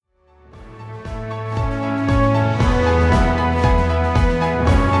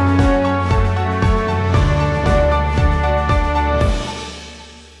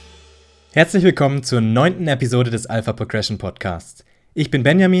Herzlich willkommen zur 9. Episode des Alpha Progression Podcasts. Ich bin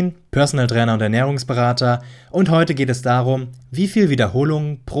Benjamin, Personal Trainer und Ernährungsberater und heute geht es darum, wie viel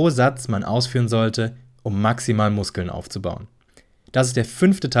Wiederholungen pro Satz man ausführen sollte, um maximal Muskeln aufzubauen. Das ist der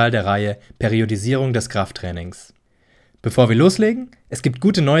 5. Teil der Reihe Periodisierung des Krafttrainings. Bevor wir loslegen, es gibt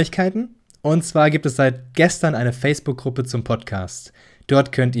gute Neuigkeiten und zwar gibt es seit gestern eine Facebook-Gruppe zum Podcast.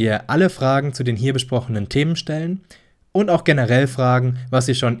 Dort könnt ihr alle Fragen zu den hier besprochenen Themen stellen und auch generell fragen, was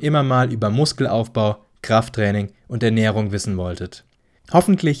ihr schon immer mal über Muskelaufbau, Krafttraining und Ernährung wissen wolltet.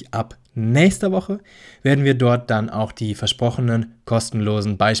 Hoffentlich ab nächster Woche werden wir dort dann auch die versprochenen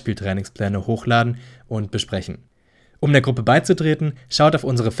kostenlosen Beispieltrainingspläne hochladen und besprechen. Um der Gruppe beizutreten, schaut auf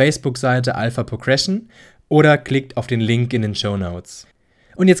unsere Facebook-Seite Alpha Progression oder klickt auf den Link in den Shownotes.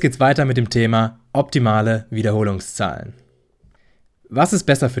 Und jetzt geht's weiter mit dem Thema optimale Wiederholungszahlen. Was ist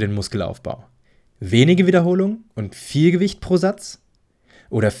besser für den Muskelaufbau? Wenige Wiederholungen und viel Gewicht pro Satz?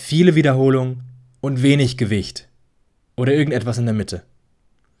 Oder viele Wiederholungen und wenig Gewicht? Oder irgendetwas in der Mitte?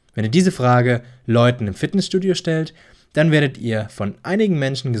 Wenn ihr diese Frage Leuten im Fitnessstudio stellt, dann werdet ihr von einigen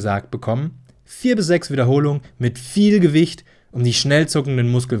Menschen gesagt bekommen, 4 bis 6 Wiederholungen mit viel Gewicht, um die schnell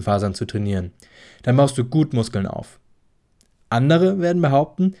zuckenden Muskelfasern zu trainieren. Dann baust du gut Muskeln auf. Andere werden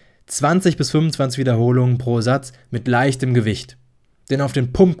behaupten, 20 bis 25 Wiederholungen pro Satz mit leichtem Gewicht. Denn auf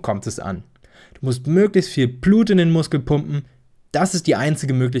den Pump kommt es an. Du musst möglichst viel Blut in den Muskel pumpen. Das ist die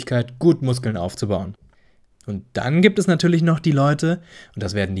einzige Möglichkeit, gut Muskeln aufzubauen. Und dann gibt es natürlich noch die Leute, und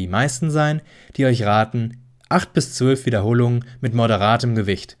das werden die meisten sein, die euch raten, 8 bis 12 Wiederholungen mit moderatem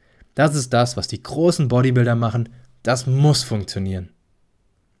Gewicht. Das ist das, was die großen Bodybuilder machen. Das muss funktionieren.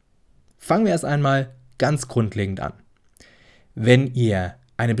 Fangen wir erst einmal ganz grundlegend an. Wenn ihr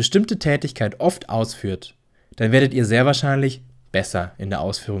eine bestimmte Tätigkeit oft ausführt, dann werdet ihr sehr wahrscheinlich besser in der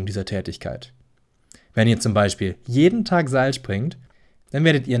Ausführung dieser Tätigkeit. Wenn ihr zum Beispiel jeden Tag Seil springt, dann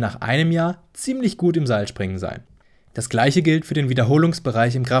werdet ihr nach einem Jahr ziemlich gut im Seilspringen sein. Das gleiche gilt für den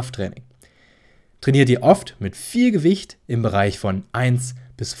Wiederholungsbereich im Krafttraining. Trainiert ihr oft mit viel Gewicht im Bereich von 1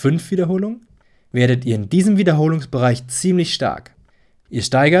 bis 5 Wiederholungen, werdet ihr in diesem Wiederholungsbereich ziemlich stark. Ihr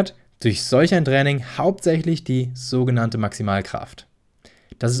steigert durch solch ein Training hauptsächlich die sogenannte Maximalkraft.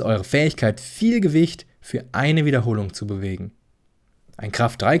 Das ist eure Fähigkeit, viel Gewicht für eine Wiederholung zu bewegen. Ein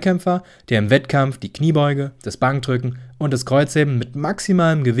Kraft-3-Kämpfer, der im Wettkampf die Kniebeuge, das Bankdrücken und das Kreuzheben mit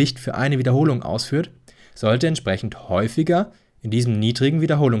maximalem Gewicht für eine Wiederholung ausführt, sollte entsprechend häufiger in diesem niedrigen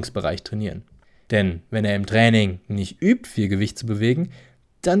Wiederholungsbereich trainieren. Denn wenn er im Training nicht übt, viel Gewicht zu bewegen,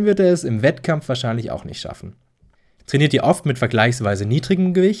 dann wird er es im Wettkampf wahrscheinlich auch nicht schaffen. Trainiert ihr oft mit vergleichsweise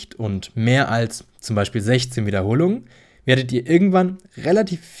niedrigem Gewicht und mehr als zum Beispiel 16 Wiederholungen, werdet ihr irgendwann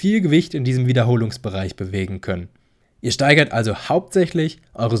relativ viel Gewicht in diesem Wiederholungsbereich bewegen können. Ihr steigert also hauptsächlich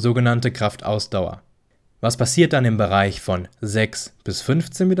eure sogenannte Kraftausdauer. Was passiert dann im Bereich von 6 bis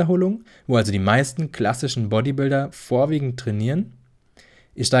 15 Wiederholungen, wo also die meisten klassischen Bodybuilder vorwiegend trainieren?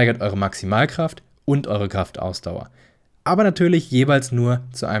 Ihr steigert eure Maximalkraft und eure Kraftausdauer, aber natürlich jeweils nur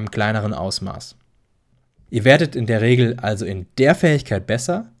zu einem kleineren Ausmaß. Ihr werdet in der Regel also in der Fähigkeit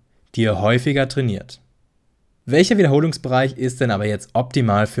besser, die ihr häufiger trainiert. Welcher Wiederholungsbereich ist denn aber jetzt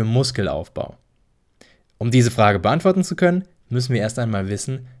optimal für Muskelaufbau? Um diese Frage beantworten zu können, müssen wir erst einmal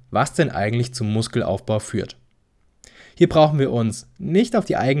wissen, was denn eigentlich zum Muskelaufbau führt. Hier brauchen wir uns nicht auf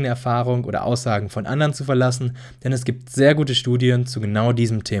die eigene Erfahrung oder Aussagen von anderen zu verlassen, denn es gibt sehr gute Studien zu genau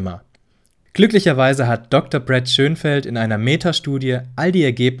diesem Thema. Glücklicherweise hat Dr. Brett Schönfeld in einer Metastudie all die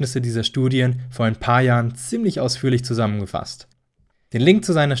Ergebnisse dieser Studien vor ein paar Jahren ziemlich ausführlich zusammengefasst. Den Link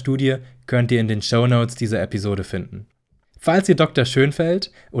zu seiner Studie könnt ihr in den Shownotes dieser Episode finden. Falls ihr Dr.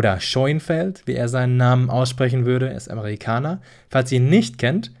 Schönfeld oder Schoenfeld, wie er seinen Namen aussprechen würde, er ist Amerikaner, falls ihr ihn nicht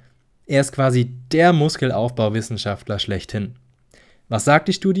kennt, er ist quasi der Muskelaufbauwissenschaftler schlechthin. Was sagt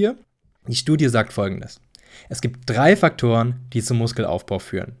die Studie? Die Studie sagt Folgendes. Es gibt 3 Faktoren, die zum Muskelaufbau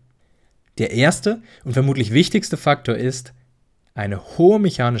führen. Der erste und vermutlich wichtigste Faktor ist, eine hohe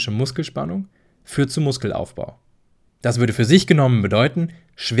mechanische Muskelspannung führt zu Muskelaufbau. Das würde für sich genommen bedeuten,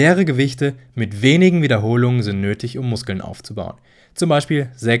 schwere Gewichte mit wenigen Wiederholungen sind nötig, um Muskeln aufzubauen. Zum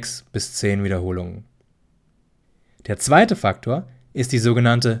Beispiel 6 bis 10 Wiederholungen. Der zweite Faktor ist die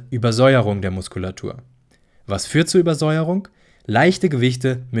sogenannte Übersäuerung der Muskulatur. Was führt zur Übersäuerung? Leichte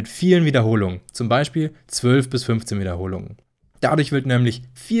Gewichte mit vielen Wiederholungen, zum Beispiel 12 bis 15 Wiederholungen. Dadurch wird nämlich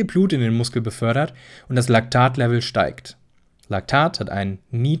viel Blut in den Muskel befördert und das Laktatlevel steigt. Laktat hat einen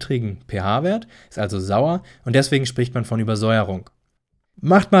niedrigen pH-Wert, ist also sauer und deswegen spricht man von Übersäuerung.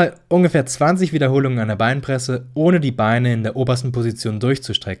 Macht mal ungefähr 20 Wiederholungen an der Beinpresse, ohne die Beine in der obersten Position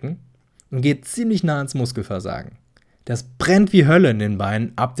durchzustrecken und geht ziemlich nah ans Muskelversagen. Das brennt wie Hölle in den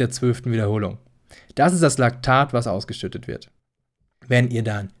Beinen ab der 12. Wiederholung. Das ist das Laktat, was ausgeschüttet wird. Wenn ihr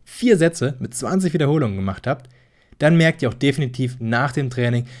dann 4 Sätze mit 20 Wiederholungen gemacht habt, dann merkt ihr auch definitiv nach dem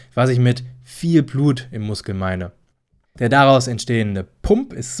Training, was ich mit viel Blut im Muskel meine. Der daraus entstehende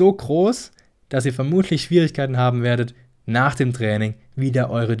Pump ist so groß, dass ihr vermutlich Schwierigkeiten haben werdet, nach dem Training wieder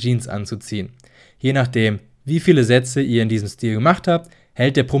eure Jeans anzuziehen. Je nachdem, wie viele Sätze ihr in diesem Stil gemacht habt,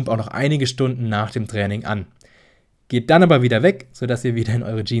 hält der Pump auch noch einige Stunden nach dem Training an. Geht dann aber wieder weg, sodass ihr wieder in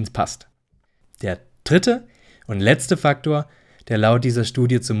eure Jeans passt. Der dritte und letzte Faktor, der laut dieser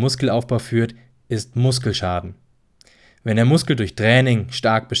Studie zum Muskelaufbau führt, ist Muskelschaden. Wenn der Muskel durch Training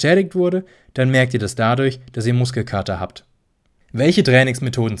stark beschädigt wurde, dann merkt ihr das dadurch, dass ihr Muskelkater habt. Welche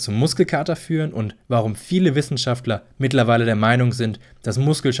Trainingsmethoden zum Muskelkater führen und warum viele Wissenschaftler mittlerweile der Meinung sind, dass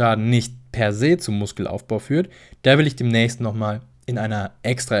Muskelschaden nicht per se zum Muskelaufbau führt, da will ich demnächst nochmal in einer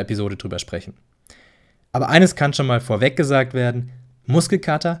extra Episode drüber sprechen. Aber eines kann schon mal vorweg gesagt werden: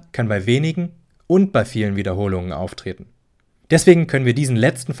 Muskelkater kann bei wenigen und bei vielen Wiederholungen auftreten. Deswegen können wir diesen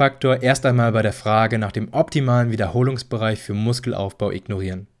letzten Faktor erst einmal bei der Frage nach dem optimalen Wiederholungsbereich für Muskelaufbau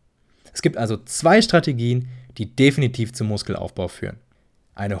ignorieren. Es gibt also 2 Strategien, die definitiv zum Muskelaufbau führen.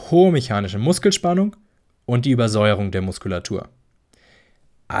 Eine hohe mechanische Muskelspannung und die Übersäuerung der Muskulatur.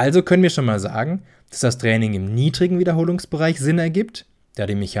 Also können wir schon mal sagen, dass das Training im niedrigen Wiederholungsbereich Sinn ergibt, da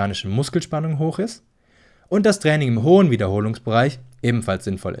die mechanische Muskelspannung hoch ist, und das Training im hohen Wiederholungsbereich ebenfalls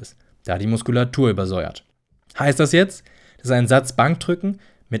sinnvoll ist, da die Muskulatur übersäuert. Heißt das jetzt, dass ein Satz Bankdrücken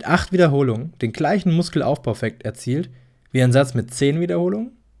mit 8 Wiederholungen den gleichen Muskelaufbaueffekt erzielt wie ein Satz mit 10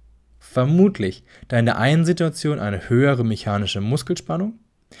 Wiederholungen? Vermutlich, da in der einen Situation eine höhere mechanische Muskelspannung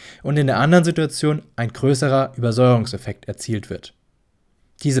und in der anderen Situation ein größerer Übersäuerungseffekt erzielt wird.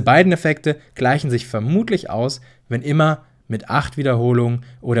 Diese beiden Effekte gleichen sich vermutlich aus, wenn immer mit 8 Wiederholungen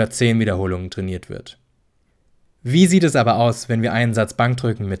oder 10 Wiederholungen trainiert wird. Wie sieht es aber aus, wenn wir einen Satz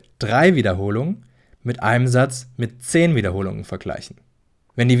Bankdrücken mit 3 Wiederholungen mit einem Satz mit 10 Wiederholungen vergleichen?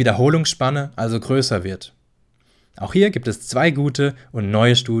 Wenn die Wiederholungsspanne also größer wird. Auch hier gibt es 2 gute und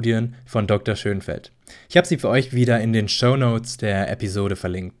neue Studien von Dr. Schönfeld. Ich habe sie für euch wieder in den Shownotes der Episode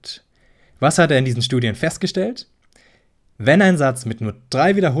verlinkt. Was hat er in diesen Studien festgestellt? Wenn ein Satz mit nur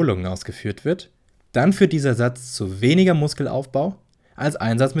 3 Wiederholungen ausgeführt wird, dann führt dieser Satz zu weniger Muskelaufbau als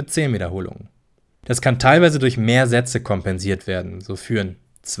ein Satz mit 10 Wiederholungen. Das kann teilweise durch mehr Sätze kompensiert werden. So führen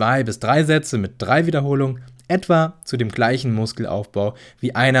 2 bis 3 Sätze mit 3 Wiederholungen etwa zu dem gleichen Muskelaufbau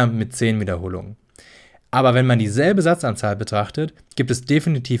wie einer mit 10 Wiederholungen. Aber wenn man dieselbe Satzanzahl betrachtet, gibt es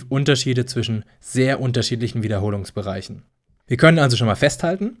definitiv Unterschiede zwischen sehr unterschiedlichen Wiederholungsbereichen. Wir können also schon mal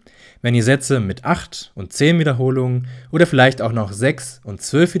festhalten, wenn ihr Sätze mit 8 und 10 Wiederholungen oder vielleicht auch noch 6 und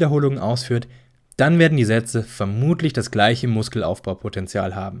 12 Wiederholungen ausführt, dann werden die Sätze vermutlich das gleiche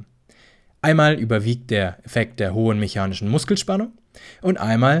Muskelaufbaupotenzial haben. Einmal überwiegt der Effekt der hohen mechanischen Muskelspannung und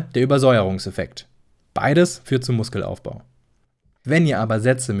einmal der Übersäuerungseffekt. Beides führt zum Muskelaufbau. Wenn ihr aber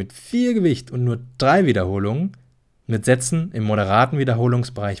Sätze mit viel Gewicht und nur 3 Wiederholungen mit Sätzen im moderaten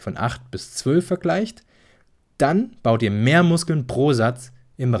Wiederholungsbereich von 8 bis 12 vergleicht, dann baut ihr mehr Muskeln pro Satz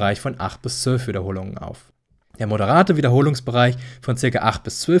im Bereich von 8 bis 12 Wiederholungen auf. Der moderate Wiederholungsbereich von ca. 8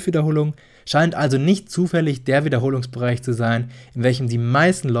 bis 12 Wiederholungen scheint also nicht zufällig der Wiederholungsbereich zu sein, in welchem die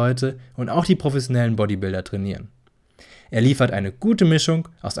meisten Leute und auch die professionellen Bodybuilder trainieren. Er liefert eine gute Mischung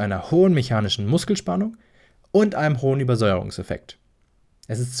aus einer hohen mechanischen Muskelspannung und einem hohen Übersäuerungseffekt.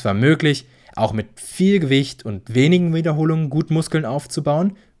 Es ist zwar möglich, auch mit viel Gewicht und wenigen Wiederholungen gut Muskeln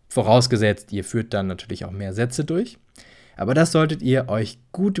aufzubauen, vorausgesetzt, ihr führt dann natürlich auch mehr Sätze durch, aber das solltet ihr euch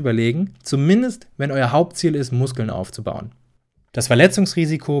gut überlegen, zumindest wenn euer Hauptziel ist, Muskeln aufzubauen. Das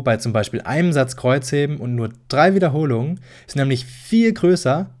Verletzungsrisiko bei zum Beispiel einem Satz Kreuzheben und nur 3 Wiederholungen ist nämlich viel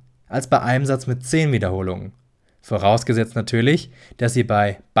größer als bei einem Satz mit 10 Wiederholungen. Vorausgesetzt natürlich, dass ihr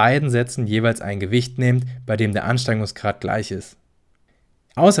bei beiden Sätzen jeweils ein Gewicht nehmt, bei dem der Anstrengungsgrad gleich ist.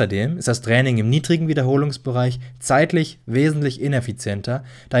 Außerdem ist das Training im niedrigen Wiederholungsbereich zeitlich wesentlich ineffizienter,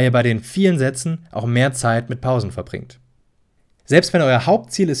 da ihr bei den vielen Sätzen auch mehr Zeit mit Pausen verbringt. Selbst wenn euer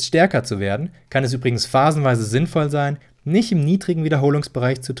Hauptziel ist, stärker zu werden, kann es übrigens phasenweise sinnvoll sein, nicht im niedrigen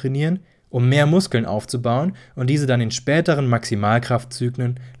Wiederholungsbereich zu trainieren, um mehr Muskeln aufzubauen und diese dann in späteren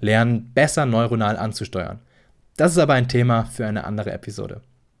Maximalkraftzyklen lernen, besser neuronal anzusteuern. Das ist aber ein Thema für eine andere Episode.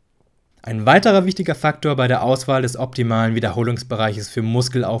 Ein weiterer wichtiger Faktor bei der Auswahl des optimalen Wiederholungsbereiches für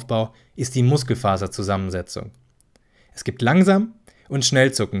Muskelaufbau ist die Muskelfaserzusammensetzung. Es gibt langsam und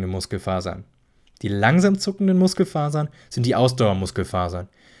schnell zuckende Muskelfasern. Die langsam zuckenden Muskelfasern sind die Ausdauermuskelfasern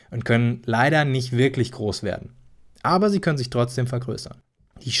und können leider nicht wirklich groß werden. Aber sie können sich trotzdem vergrößern.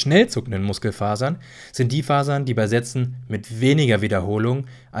 Die schnell zuckenden Muskelfasern sind die Fasern, die bei Sätzen mit weniger Wiederholung,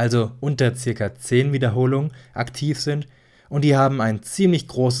 also unter ca. 10 Wiederholungen, aktiv sind und die haben ein ziemlich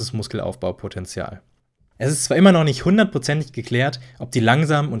großes Muskelaufbaupotenzial. Es ist zwar immer noch nicht 100% geklärt, ob die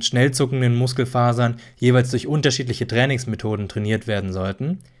langsam und schnell zuckenden Muskelfasern jeweils durch unterschiedliche Trainingsmethoden trainiert werden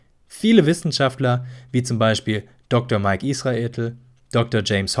sollten. Viele Wissenschaftler, wie zum Beispiel Dr. Mike Israetel, Dr.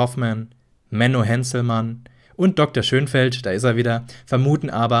 James Hoffman, Menno Henselmann und Dr. Schönfeld, da ist er wieder, vermuten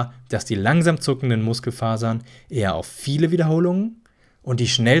aber, dass die langsam zuckenden Muskelfasern eher auf viele Wiederholungen und die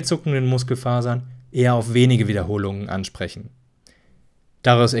schnell zuckenden Muskelfasern eher auf wenige Wiederholungen ansprechen.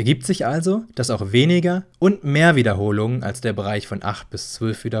 Daraus ergibt sich also, dass auch weniger und mehr Wiederholungen als der Bereich von 8 bis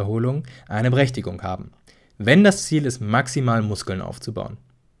 12 Wiederholungen eine Berechtigung haben, wenn das Ziel ist, maximal Muskeln aufzubauen.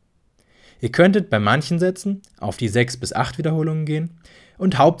 Ihr könntet bei manchen Sätzen auf die 6 bis 8 Wiederholungen gehen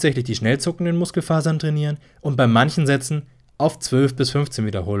und hauptsächlich die schnell zuckenden Muskelfasern trainieren und bei manchen Sätzen auf 12 bis 15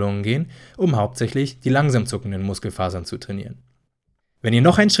 Wiederholungen gehen, um hauptsächlich die langsam zuckenden Muskelfasern zu trainieren. Wenn ihr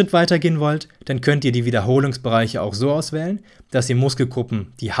noch einen Schritt weiter gehen wollt, dann könnt ihr die Wiederholungsbereiche auch so auswählen, dass ihr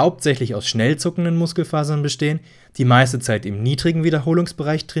Muskelgruppen, die hauptsächlich aus schnell zuckenden Muskelfasern bestehen, die meiste Zeit im niedrigen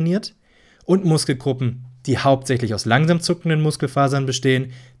Wiederholungsbereich trainiert und Muskelgruppen, die hauptsächlich aus langsam zuckenden Muskelfasern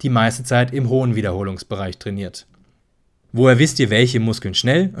bestehen, die meiste Zeit im hohen Wiederholungsbereich trainiert. Woher wisst ihr, welche Muskeln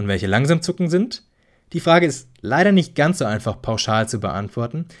schnell und welche langsam zucken sind? Die Frage ist leider nicht ganz so einfach pauschal zu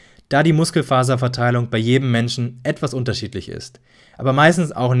beantworten, da die Muskelfaserverteilung bei jedem Menschen etwas unterschiedlich ist, aber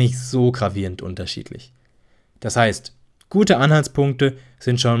meistens auch nicht so gravierend unterschiedlich. Das heißt, gute Anhaltspunkte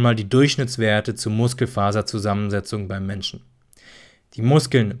sind schon mal die Durchschnittswerte zur Muskelfaserzusammensetzung beim Menschen. Die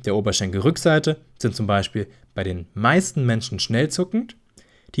Muskeln der Oberschenkelrückseite sind zum Beispiel bei den meisten Menschen schnell zuckend,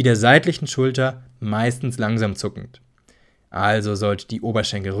 die der seitlichen Schulter meistens langsam zuckend. Also sollte die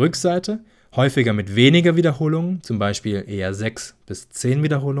Oberschenkelrückseite häufiger mit weniger Wiederholungen, zum Beispiel eher 6 bis 10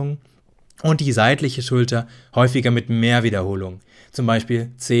 Wiederholungen, und die seitliche Schulter häufiger mit mehr Wiederholungen, zum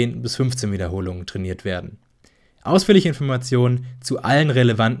Beispiel 10 bis 15 Wiederholungen trainiert werden. Ausführliche Informationen zu allen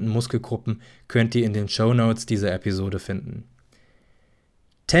relevanten Muskelgruppen könnt ihr in den Shownotes dieser Episode finden.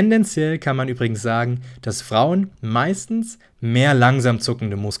 Tendenziell kann man übrigens sagen, dass Frauen meistens mehr langsam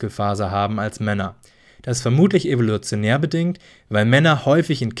zuckende Muskelfaser haben als Männer. Das ist vermutlich evolutionär bedingt, weil Männer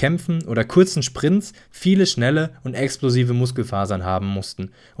häufig in Kämpfen oder kurzen Sprints viele schnelle und explosive Muskelfasern haben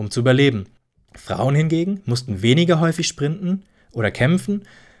mussten, um zu überleben. Frauen hingegen mussten weniger häufig sprinten oder kämpfen,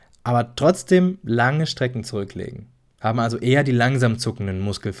 aber trotzdem lange Strecken zurücklegen, haben also eher die langsam zuckenden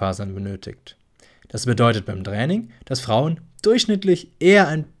Muskelfasern benötigt. Das bedeutet beim Training, dass Frauen durchschnittlich eher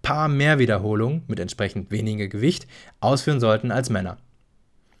ein paar mehr Wiederholungen mit entsprechend weniger Gewicht ausführen sollten als Männer.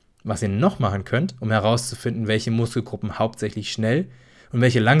 Was ihr noch machen könnt, um herauszufinden, welche Muskelgruppen hauptsächlich schnell und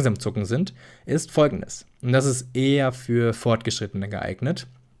welche langsam zucken sind, ist Folgendes. Und das ist eher für Fortgeschrittene geeignet.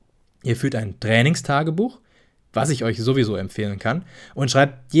 Ihr führt ein Trainingstagebuch, was ich euch sowieso empfehlen kann, und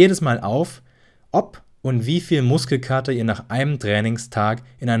schreibt jedes Mal auf, ob und wie viel Muskelkater ihr nach einem Trainingstag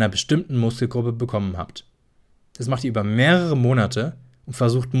in einer bestimmten Muskelgruppe bekommen habt. Das macht ihr über mehrere Monate und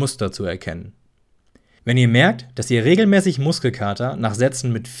versucht Muster zu erkennen. Wenn ihr merkt, dass ihr regelmäßig Muskelkater nach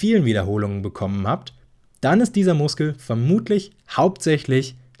Sätzen mit vielen Wiederholungen bekommen habt, dann ist dieser Muskel vermutlich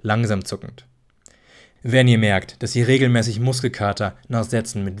hauptsächlich langsam zuckend. Wenn ihr merkt, dass ihr regelmäßig Muskelkater nach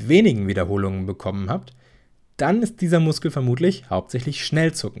Sätzen mit wenigen Wiederholungen bekommen habt, dann ist dieser Muskel vermutlich hauptsächlich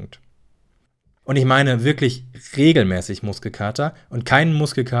schnell zuckend. Und ich meine wirklich regelmäßig Muskelkater und keinen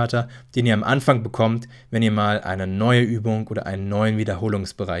Muskelkater, den ihr am Anfang bekommt, wenn ihr mal eine neue Übung oder einen neuen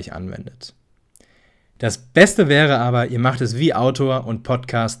Wiederholungsbereich anwendet. Das Beste wäre aber, ihr macht es wie Autor und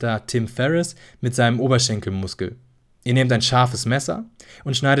Podcaster Tim Ferriss mit seinem Oberschenkelmuskel. Ihr nehmt ein scharfes Messer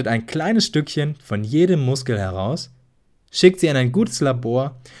und schneidet ein kleines Stückchen von jedem Muskel heraus, schickt sie in ein gutes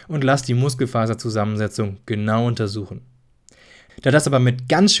Labor und lasst die Muskelfaserzusammensetzung genau untersuchen. Da das aber mit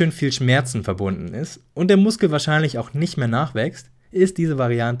ganz schön viel Schmerzen verbunden ist und der Muskel wahrscheinlich auch nicht mehr nachwächst, ist diese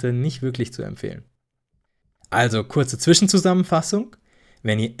Variante nicht wirklich zu empfehlen. Also kurze Zwischenzusammenfassung.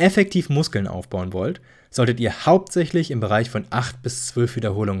 Wenn ihr effektiv Muskeln aufbauen wollt, solltet ihr hauptsächlich im Bereich von 8 bis 12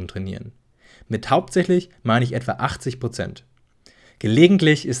 Wiederholungen trainieren. Mit hauptsächlich meine ich etwa 80%.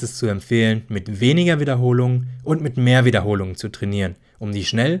 Gelegentlich ist es zu empfehlen, mit weniger Wiederholungen und mit mehr Wiederholungen zu trainieren, um die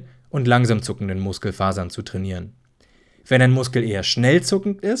schnell und langsam zuckenden Muskelfasern zu trainieren. Wenn ein Muskel eher schnell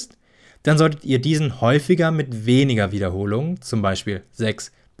zuckend ist, dann solltet ihr diesen häufiger mit weniger Wiederholungen, zum Beispiel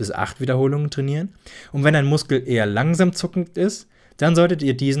 6 bis 8 Wiederholungen trainieren. Und wenn ein Muskel eher langsam zuckend ist, dann solltet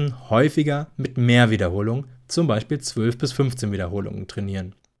ihr diesen häufiger mit mehr Wiederholungen, zum Beispiel 12 bis 15 Wiederholungen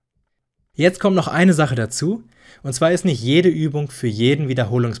trainieren. Jetzt kommt noch eine Sache dazu, und zwar ist nicht jede Übung für jeden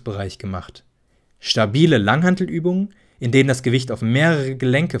Wiederholungsbereich gemacht. Stabile Langhantelübungen, in denen das Gewicht auf mehrere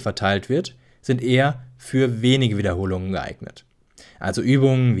Gelenke verteilt wird, sind eher für wenige Wiederholungen geeignet. Also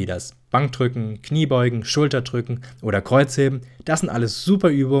Übungen wie das Bankdrücken, Kniebeugen, Schulterdrücken oder Kreuzheben, das sind alles super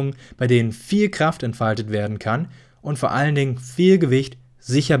Übungen, bei denen viel Kraft entfaltet werden kann und vor allen Dingen viel Gewicht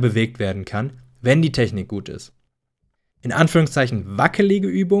sicher bewegt werden kann, wenn die Technik gut ist. In Anführungszeichen wackelige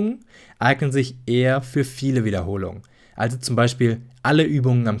Übungen eignen sich eher für viele Wiederholungen, also zum Beispiel alle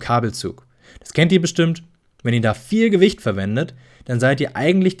Übungen am Kabelzug. Das kennt ihr bestimmt. Wenn ihr da viel Gewicht verwendet, dann seid ihr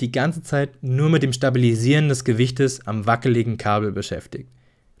eigentlich die ganze Zeit nur mit dem Stabilisieren des Gewichtes am wackeligen Kabel beschäftigt.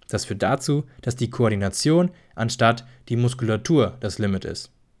 Das führt dazu, dass die Koordination anstatt die Muskulatur das Limit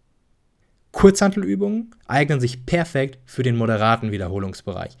ist. Kurzhantelübungen eignen sich perfekt für den moderaten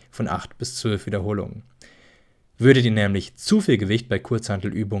Wiederholungsbereich von 8 bis 12 Wiederholungen. Würdet ihr nämlich zu viel Gewicht bei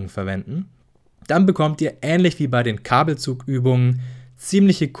Kurzhantelübungen verwenden, dann bekommt ihr ähnlich wie bei den Kabelzugübungen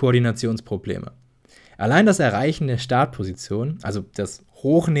ziemliche Koordinationsprobleme. Allein das Erreichen der Startposition, also das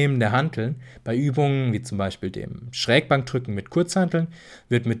Hochnehmen der Hanteln, bei Übungen wie zum Beispiel dem Schrägbankdrücken mit Kurzhanteln,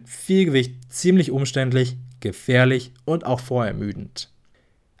 wird mit viel Gewicht ziemlich umständlich, gefährlich und auch vorermüdend.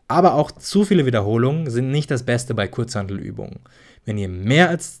 Aber auch zu viele Wiederholungen sind nicht das Beste bei Kurzhantelübungen. Wenn ihr mehr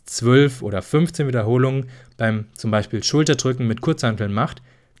als 12 oder 15 Wiederholungen beim zum Beispiel Schulterdrücken mit Kurzhanteln macht,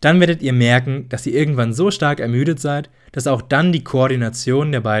 dann werdet ihr merken, dass ihr irgendwann so stark ermüdet seid, dass auch dann die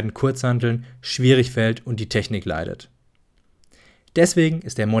Koordination der beiden Kurzhanteln schwierig fällt und die Technik leidet. Deswegen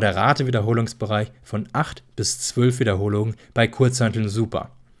ist der moderate Wiederholungsbereich von 8 bis 12 Wiederholungen bei Kurzhanteln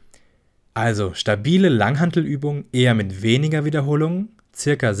super. Also stabile Langhantelübungen eher mit weniger Wiederholungen,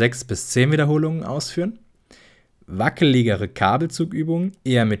 ca. 6 bis 10 Wiederholungen ausführen. Wackeligere Kabelzugübungen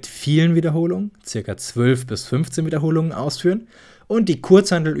eher mit vielen Wiederholungen, ca. 12 bis 15 Wiederholungen ausführen. Und die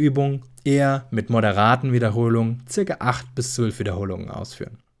Kurzhantelübungen eher mit moderaten Wiederholungen, ca. 8 bis 12 Wiederholungen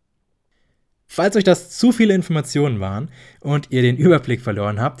ausführen. Falls euch das zu viele Informationen waren und ihr den Überblick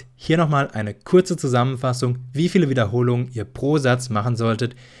verloren habt, hier nochmal eine kurze Zusammenfassung, wie viele Wiederholungen ihr pro Satz machen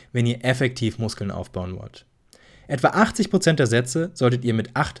solltet, wenn ihr effektiv Muskeln aufbauen wollt. Etwa 80% der Sätze solltet ihr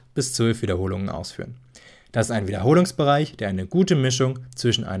mit 8 bis 12 Wiederholungen ausführen. Das ist ein Wiederholungsbereich, der eine gute Mischung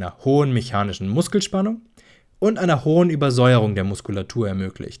zwischen einer hohen mechanischen Muskelspannung und einer hohen Übersäuerung der Muskulatur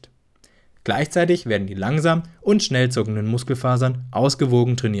ermöglicht. Gleichzeitig werden die langsam und schnell zuckenden Muskelfasern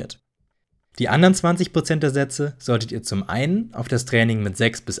ausgewogen trainiert. Die anderen 20% der Sätze solltet ihr zum einen auf das Training mit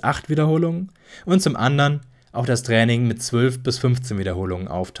 6 bis 8 Wiederholungen und zum anderen auf das Training mit 12 bis 15 Wiederholungen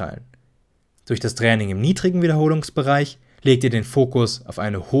aufteilen. Durch das Training im niedrigen Wiederholungsbereich legt ihr den Fokus auf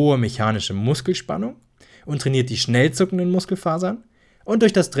eine hohe mechanische Muskelspannung und trainiert die schnell zuckenden Muskelfasern. Und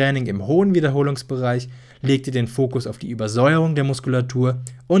durch das Training im hohen Wiederholungsbereich legt ihr den Fokus auf die Übersäuerung der Muskulatur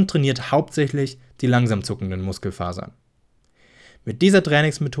und trainiert hauptsächlich die langsam zuckenden Muskelfasern. Mit dieser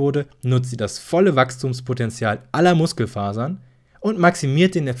Trainingsmethode nutzt ihr das volle Wachstumspotenzial aller Muskelfasern und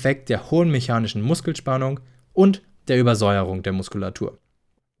maximiert den Effekt der hohen mechanischen Muskelspannung und der Übersäuerung der Muskulatur.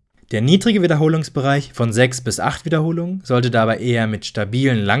 Der niedrige Wiederholungsbereich von 6 bis 8 Wiederholungen sollte dabei eher mit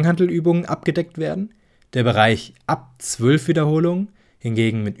stabilen Langhantelübungen abgedeckt werden, der Bereich ab 12 Wiederholungen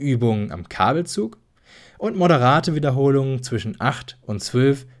hingegen mit Übungen am Kabelzug und moderate Wiederholungen zwischen 8 und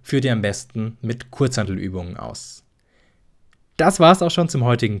 12 führt ihr am besten mit Kurzhantelübungen aus. Das war's auch schon zum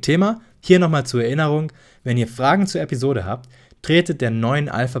heutigen Thema. Hier nochmal zur Erinnerung, wenn ihr Fragen zur Episode habt, tretet der neuen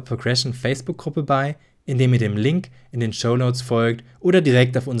Alpha Progression Facebook-Gruppe bei, indem ihr dem Link in den Shownotes folgt oder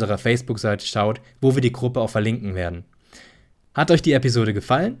direkt auf unserer Facebook-Seite schaut, wo wir die Gruppe auch verlinken werden. Hat euch die Episode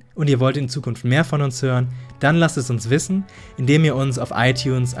gefallen und ihr wollt in Zukunft mehr von uns hören, dann lasst es uns wissen, indem ihr uns auf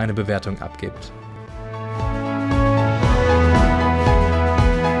iTunes eine Bewertung abgebt.